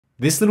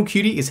This little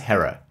cutie is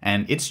Hera,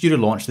 and it's due to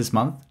launch this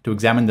month to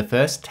examine the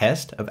first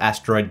test of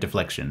asteroid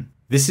deflection.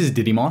 This is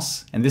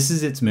Didymos, and this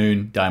is its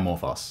moon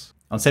Dimorphos.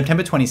 On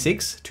September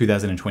 26,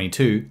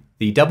 2022,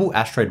 the Double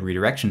Asteroid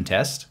Redirection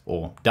Test,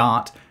 or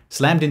DART,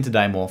 slammed into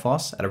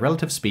Dimorphos at a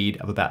relative speed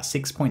of about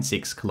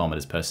 6.6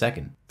 kilometers per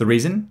second. The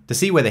reason? To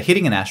see whether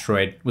hitting an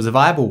asteroid was a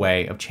viable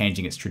way of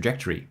changing its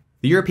trajectory.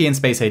 The European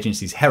Space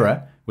Agency's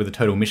Hera, with a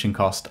total mission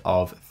cost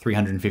of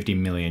 350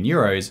 million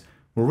euros,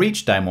 will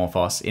reach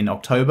Dimorphos in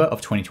October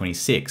of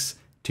 2026,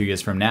 2 years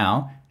from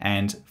now,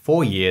 and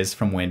 4 years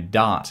from when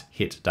DART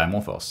hit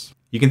Dimorphos.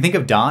 You can think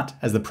of DART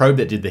as the probe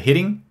that did the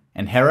hitting,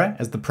 and Hera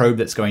as the probe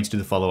that's going to do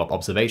the follow-up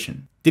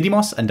observation.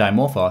 Didymos and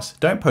Dimorphos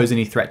don't pose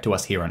any threat to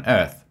us here on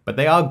Earth, but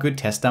they are good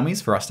test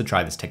dummies for us to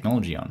try this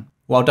technology on.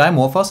 While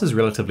Dimorphos is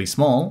relatively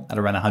small, at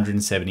around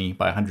 170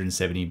 by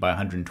 170 by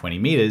 120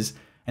 meters,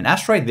 an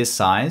asteroid this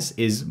size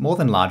is more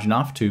than large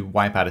enough to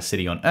wipe out a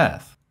city on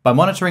Earth. By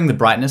monitoring the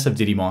brightness of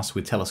Didymos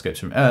with telescopes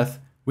from Earth,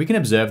 we can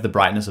observe the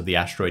brightness of the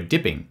asteroid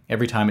dipping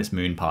every time its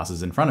moon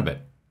passes in front of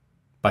it.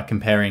 By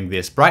comparing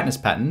this brightness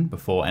pattern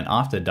before and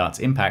after DART's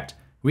impact,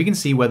 we can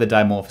see whether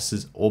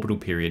Dimorphos' orbital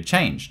period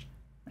changed.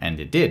 And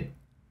it did.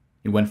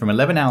 It went from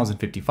 11 hours and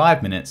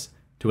 55 minutes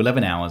to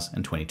 11 hours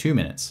and 22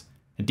 minutes,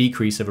 a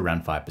decrease of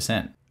around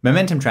 5%.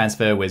 Momentum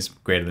transfer was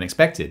greater than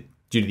expected,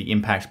 due to the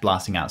impact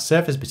blasting out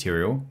surface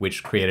material,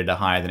 which created a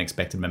higher than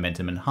expected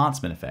momentum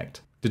enhancement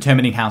effect.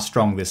 Determining how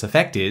strong this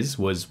effect is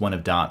was one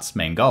of DART's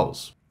main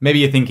goals. Maybe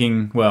you're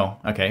thinking,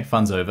 well, okay,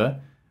 fun's over.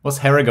 What's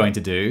Hera going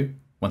to do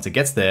once it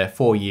gets there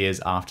 4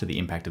 years after the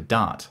impact of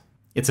DART?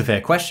 It's a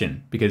fair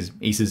question, because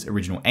ESA's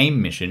original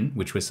AIM mission,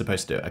 which was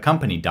supposed to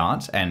accompany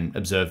DART and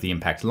observe the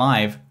impact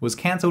live, was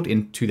cancelled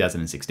in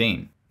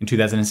 2016. In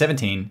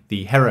 2017,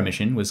 the Hera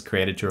mission was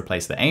created to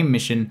replace the AIM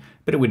mission,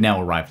 but it would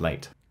now arrive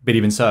late. But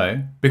even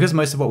so, because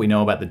most of what we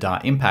know about the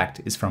DART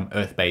impact is from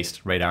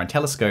Earth-based radar and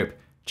telescope,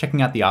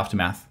 checking out the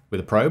aftermath with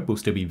a probe will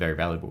still be very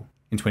valuable.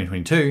 In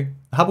 2022,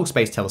 the Hubble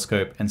Space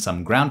Telescope and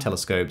some ground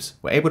telescopes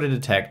were able to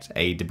detect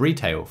a debris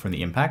tail from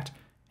the impact,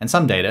 and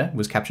some data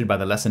was captured by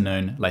the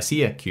lesser-known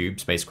Lycia Cube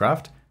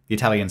spacecraft, the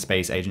Italian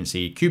space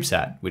agency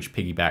CubeSat, which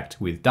piggybacked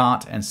with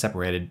DART and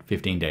separated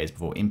 15 days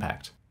before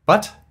impact.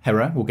 But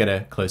Hera will get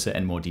a closer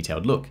and more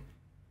detailed look.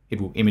 It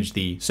will image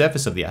the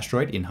surface of the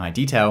asteroid in high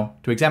detail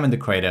to examine the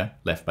crater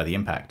left by the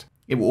impact.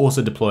 It will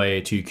also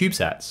deploy 2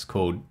 CubeSats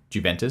called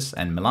Juventus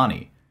and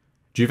Milani.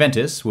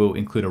 Juventus will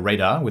include a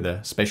radar with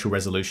a spatial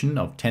resolution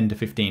of 10 to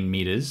 15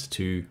 meters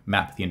to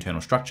map the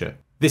internal structure.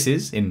 This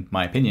is, in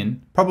my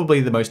opinion,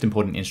 probably the most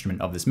important instrument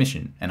of this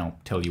mission, and I'll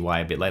tell you why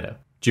a bit later.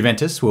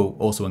 Juventus will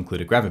also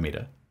include a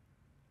gravimeter.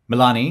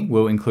 Milani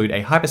will include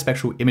a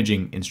hyperspectral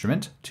imaging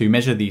instrument to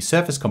measure the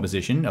surface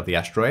composition of the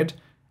asteroid,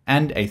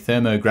 and a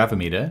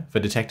thermogravimeter for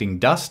detecting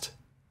dust,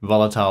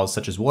 volatiles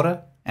such as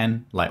water,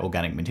 and light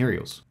organic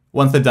materials.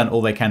 Once they've done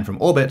all they can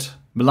from orbit,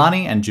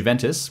 Milani and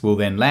Juventus will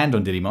then land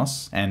on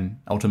Didymos, and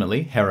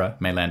ultimately Hera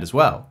may land as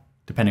well,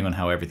 depending on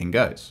how everything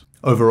goes.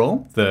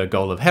 Overall, the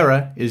goal of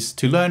Hera is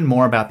to learn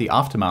more about the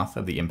aftermath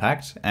of the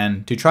impact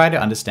and to try to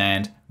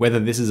understand whether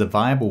this is a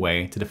viable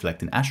way to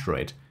deflect an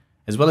asteroid,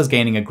 as well as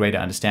gaining a greater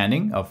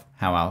understanding of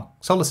how our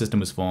solar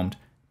system was formed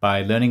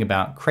by learning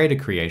about crater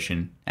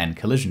creation and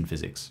collision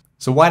physics.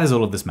 So why does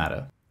all of this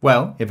matter?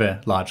 Well, if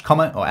a large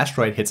comet or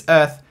asteroid hits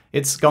Earth,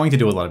 it's going to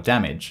do a lot of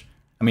damage.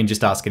 I mean,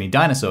 just ask any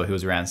dinosaur who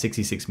was around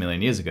 66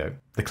 million years ago.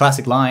 The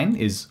classic line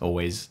is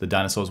always the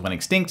dinosaurs went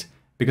extinct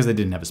because they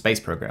didn't have a space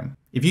program.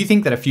 If you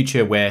think that a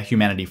future where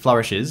humanity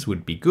flourishes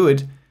would be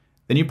good,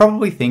 then you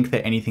probably think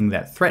that anything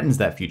that threatens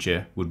that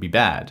future would be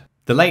bad.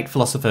 The late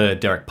philosopher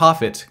Derek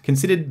Parfit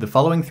considered the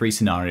following 3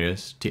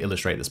 scenarios to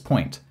illustrate this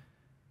point.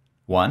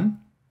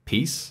 1.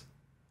 Peace.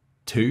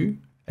 2.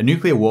 A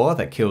nuclear war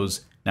that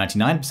kills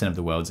 99% of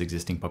the world's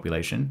existing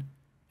population.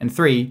 And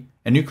 3.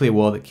 A nuclear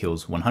war that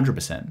kills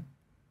 100%.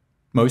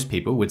 Most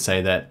people would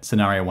say that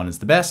scenario 1 is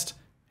the best,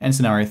 and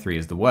scenario 3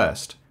 is the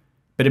worst.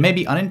 But it may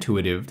be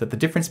unintuitive that the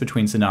difference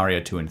between scenario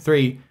 2 and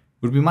 3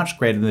 would be much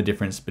greater than the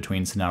difference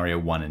between scenario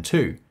 1 and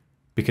 2,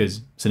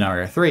 because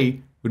scenario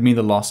 3 would mean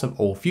the loss of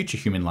all future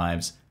human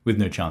lives with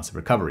no chance of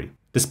recovery.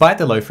 Despite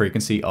the low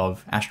frequency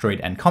of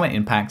asteroid and comet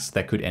impacts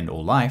that could end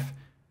all life,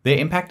 their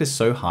impact is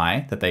so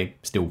high that they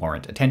still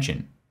warrant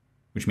attention,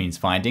 which means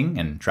finding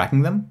and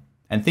tracking them,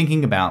 and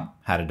thinking about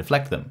how to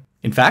deflect them.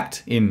 In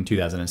fact, in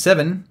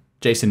 2007,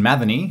 Jason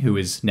Matheny, who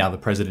is now the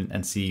president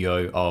and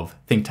CEO of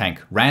think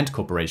tank RAND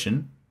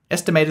Corporation,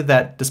 estimated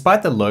that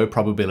despite the low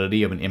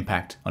probability of an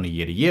impact on a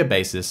year-to-year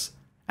basis,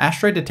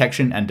 asteroid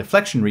detection and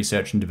deflection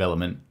research and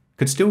development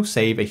could still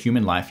save a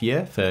human life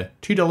year for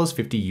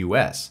 $2.50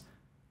 US,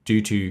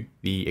 due to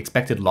the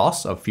expected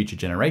loss of future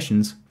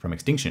generations from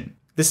extinction.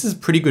 This is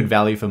pretty good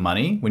value for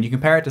money when you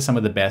compare it to some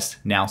of the best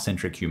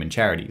now-centric human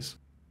charities.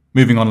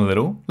 Moving on a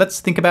little,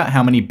 let's think about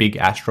how many big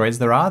asteroids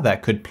there are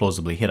that could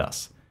plausibly hit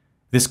us.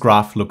 This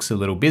graph looks a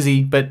little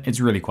busy, but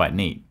it's really quite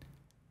neat.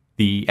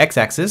 The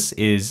x-axis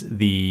is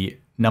the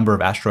number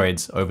of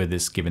asteroids over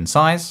this given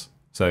size,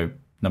 so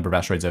number of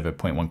asteroids over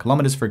 0.1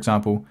 kilometers, for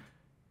example.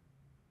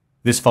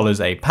 This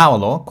follows a power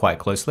law quite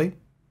closely.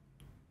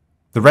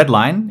 The red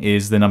line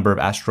is the number of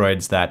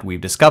asteroids that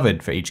we've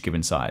discovered for each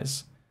given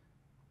size.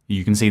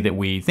 You can see that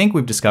we think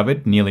we've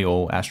discovered nearly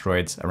all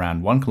asteroids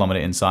around 1 kilometer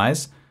in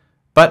size,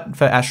 but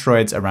for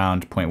asteroids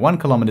around 0.1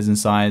 kilometers in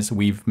size,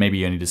 we've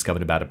maybe only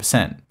discovered about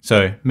 1%.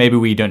 So maybe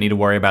we don't need to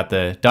worry about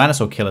the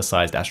dinosaur killer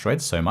sized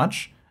asteroids so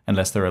much,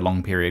 unless they're a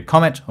long period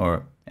comet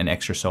or an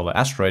extrasolar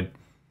asteroid.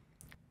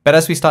 But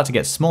as we start to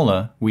get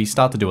smaller, we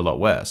start to do a lot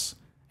worse.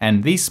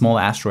 And these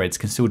smaller asteroids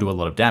can still do a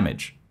lot of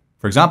damage.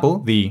 For example,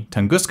 the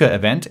Tunguska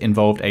event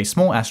involved a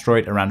small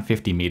asteroid around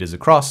 50 meters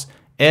across,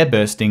 air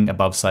bursting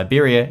above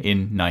Siberia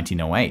in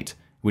 1908,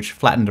 which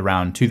flattened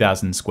around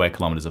 2,000 square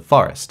kilometers of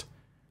forest.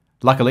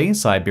 Luckily,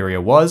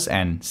 Siberia was,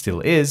 and still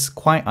is,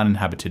 quite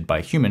uninhabited by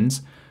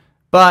humans,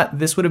 but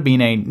this would have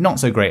been a not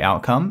so great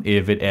outcome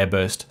if it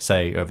airburst,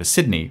 say, over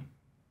Sydney.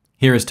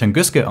 Here is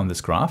Tunguska on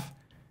this graph,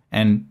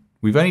 and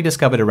we've only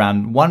discovered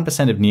around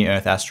 1% of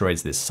near-Earth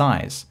asteroids this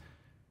size.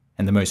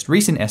 And the most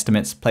recent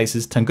estimates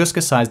places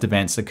Tunguska-sized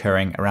events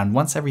occurring around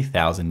once every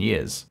 1,000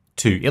 years.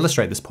 To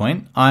illustrate this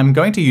point, I'm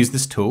going to use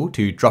this tool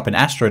to drop an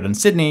asteroid on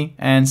Sydney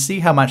and see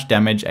how much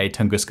damage a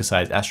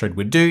Tunguska-sized asteroid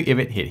would do if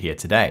it hit here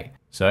today.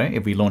 So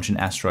if we launch an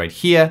asteroid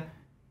here,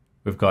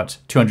 we've got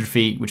 200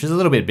 feet, which is a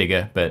little bit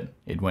bigger, but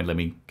it won't let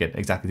me get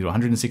exactly to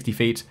 160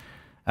 feet.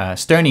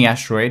 Stony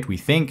asteroid, we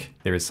think,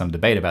 there is some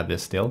debate about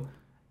this still.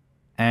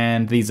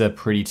 And these are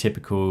pretty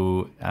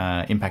typical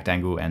impact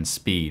angle and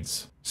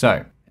speeds.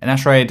 So an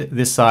asteroid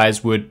this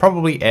size would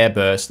probably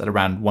airburst at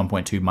around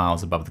 1.2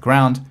 miles above the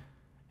ground,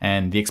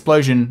 and the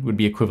explosion would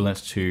be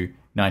equivalent to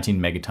 19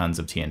 megatons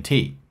of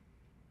TNT.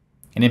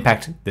 An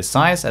impact this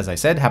size, as I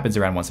said, happens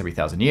around once every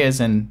 1,000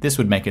 years, and this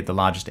would make it the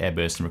largest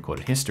airburst in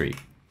recorded history.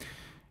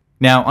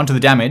 Now, onto the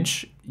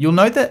damage. You'll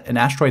note that an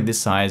asteroid this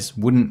size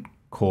wouldn't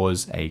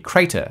cause a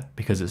crater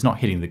because it's not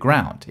hitting the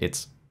ground,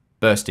 it's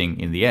bursting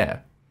in the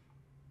air.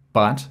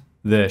 But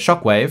the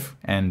shockwave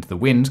and the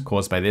wind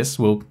caused by this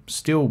will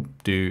still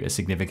do a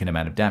significant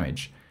amount of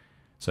damage.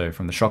 So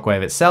from the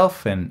shockwave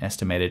itself, an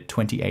estimated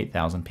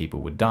 28,000 people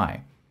would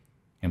die.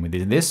 And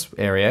within this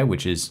area,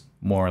 which is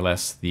more or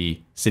less the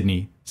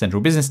Sydney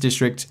Central Business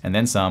District and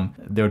then some,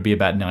 there would be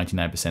about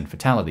 99%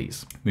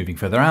 fatalities. Moving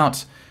further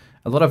out,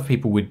 a lot of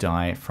people would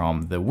die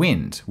from the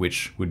wind,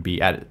 which would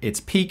be at its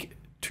peak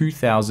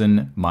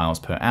 2,000 miles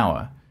per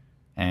hour.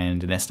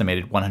 And an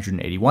estimated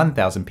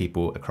 181,000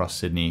 people across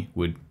Sydney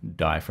would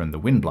die from the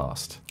wind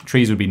blast.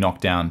 Trees would be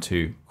knocked down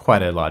to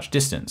quite a large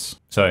distance.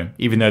 So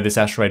even though this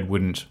asteroid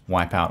wouldn't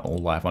wipe out all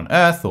life on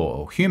Earth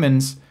or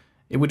humans,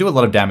 it would do a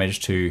lot of damage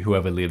to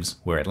whoever lives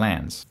where it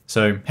lands.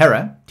 So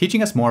Hera,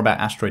 teaching us more about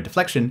asteroid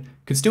deflection,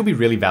 could still be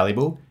really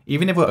valuable,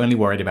 even if we're only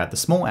worried about the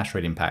small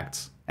asteroid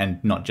impacts,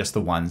 and not just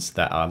the ones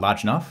that are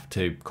large enough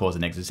to cause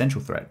an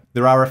existential threat.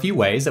 There are a few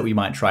ways that we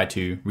might try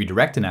to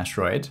redirect an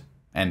asteroid.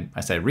 And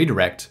I say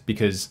redirect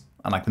because,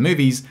 unlike the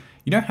movies,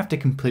 you don't have to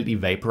completely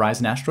vaporize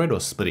an asteroid or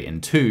split it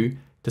in two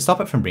to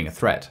stop it from being a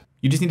threat.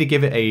 You just need to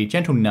give it a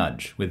gentle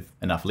nudge with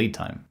enough lead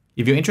time.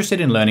 If you're interested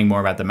in learning more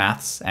about the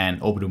maths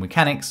and orbital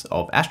mechanics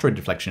of asteroid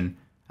deflection,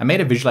 I made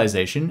a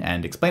visualization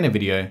and explainer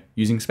video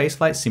using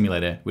Spaceflight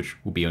Simulator,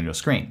 which will be on your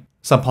screen.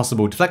 Some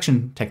possible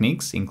deflection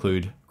techniques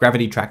include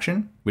gravity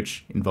traction,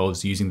 which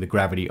involves using the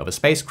gravity of a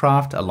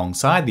spacecraft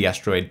alongside the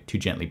asteroid to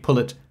gently pull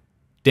it,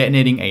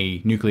 detonating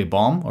a nuclear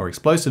bomb or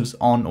explosives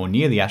on or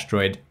near the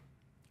asteroid,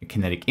 a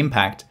kinetic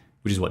impact,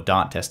 which is what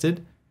DART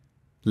tested,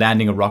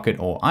 landing a rocket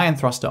or ion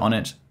thruster on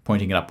it,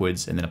 pointing it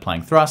upwards and then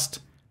applying thrust,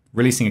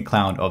 releasing a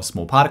cloud of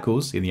small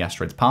particles in the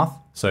asteroid's path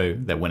so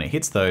that when it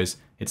hits those,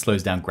 it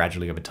slows down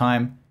gradually over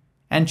time,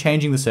 and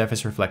changing the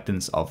surface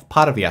reflectance of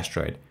part of the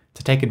asteroid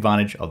to take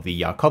advantage of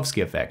the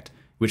Yarkovsky effect,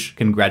 which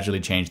can gradually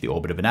change the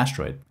orbit of an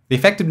asteroid. The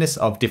effectiveness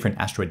of different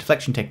asteroid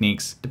deflection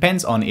techniques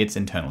depends on its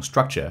internal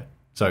structure.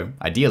 So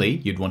ideally,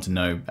 you'd want to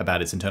know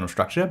about its internal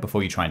structure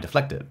before you try and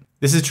deflect it.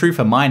 This is true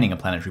for mining a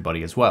planetary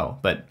body as well,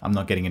 but I'm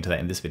not getting into that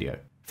in this video.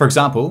 For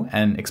example,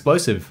 an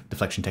explosive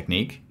deflection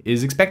technique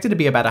is expected to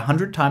be about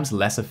 100 times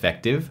less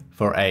effective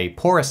for a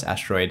porous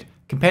asteroid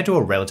compared to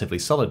a relatively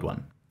solid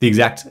one. The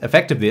exact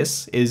effect of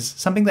this is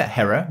something that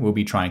Hera will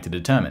be trying to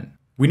determine.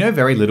 We know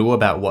very little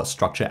about what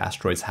structure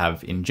asteroids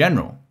have in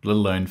general, let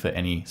alone for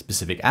any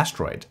specific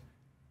asteroid.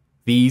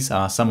 These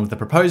are some of the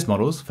proposed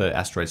models for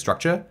asteroid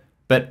structure,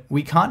 but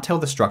we can't tell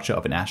the structure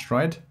of an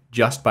asteroid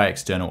just by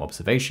external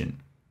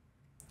observation.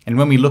 And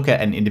when we look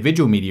at an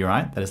individual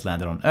meteorite that has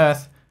landed on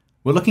Earth,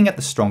 we're looking at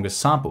the strongest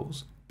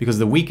samples, because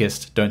the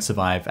weakest don't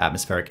survive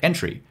atmospheric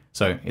entry,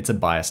 so it's a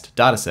biased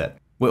dataset.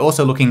 We're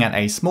also looking at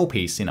a small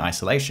piece in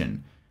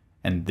isolation,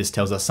 and this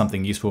tells us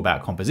something useful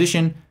about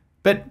composition,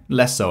 but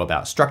less so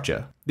about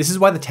structure. This is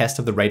why the test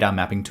of the radar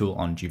mapping tool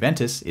on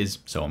Juventus is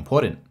so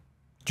important.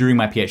 During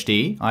my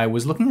PhD, I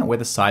was looking at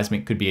whether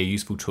seismic could be a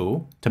useful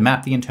tool to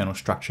map the internal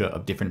structure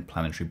of different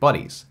planetary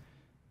bodies.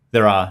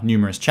 There are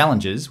numerous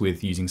challenges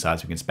with using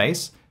seismic in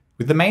space,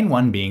 with the main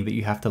one being that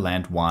you have to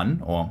land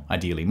one, or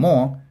ideally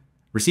more,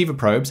 receiver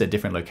probes at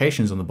different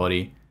locations on the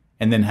body,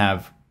 and then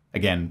have,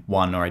 again,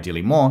 one or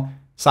ideally more,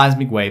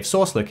 seismic wave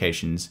source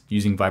locations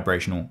using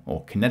vibrational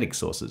or kinetic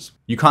sources.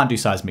 You can't do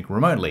seismic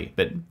remotely,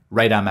 but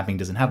radar mapping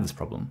doesn't have this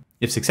problem.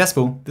 If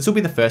successful, this will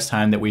be the first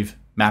time that we've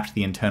mapped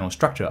the internal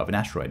structure of an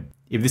asteroid.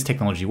 If this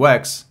technology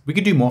works, we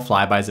could do more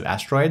flybys of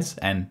asteroids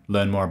and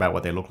learn more about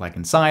what they look like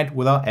inside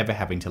without ever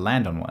having to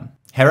land on one.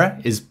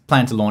 Hera is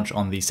planned to launch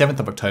on the 7th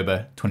of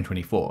October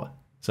 2024,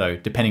 so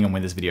depending on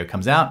when this video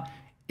comes out,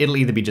 it'll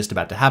either be just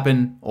about to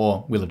happen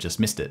or we'll have just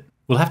missed it.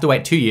 We'll have to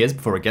wait 2 years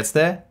before it gets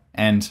there,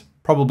 and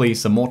probably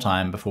some more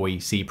time before we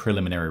see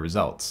preliminary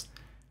results.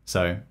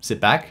 So sit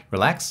back,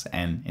 relax,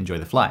 and enjoy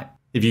the flight.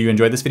 If you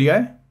enjoyed this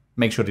video,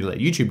 make sure to let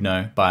YouTube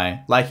know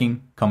by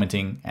liking,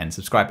 commenting, and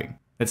subscribing.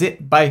 That's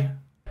it, bye!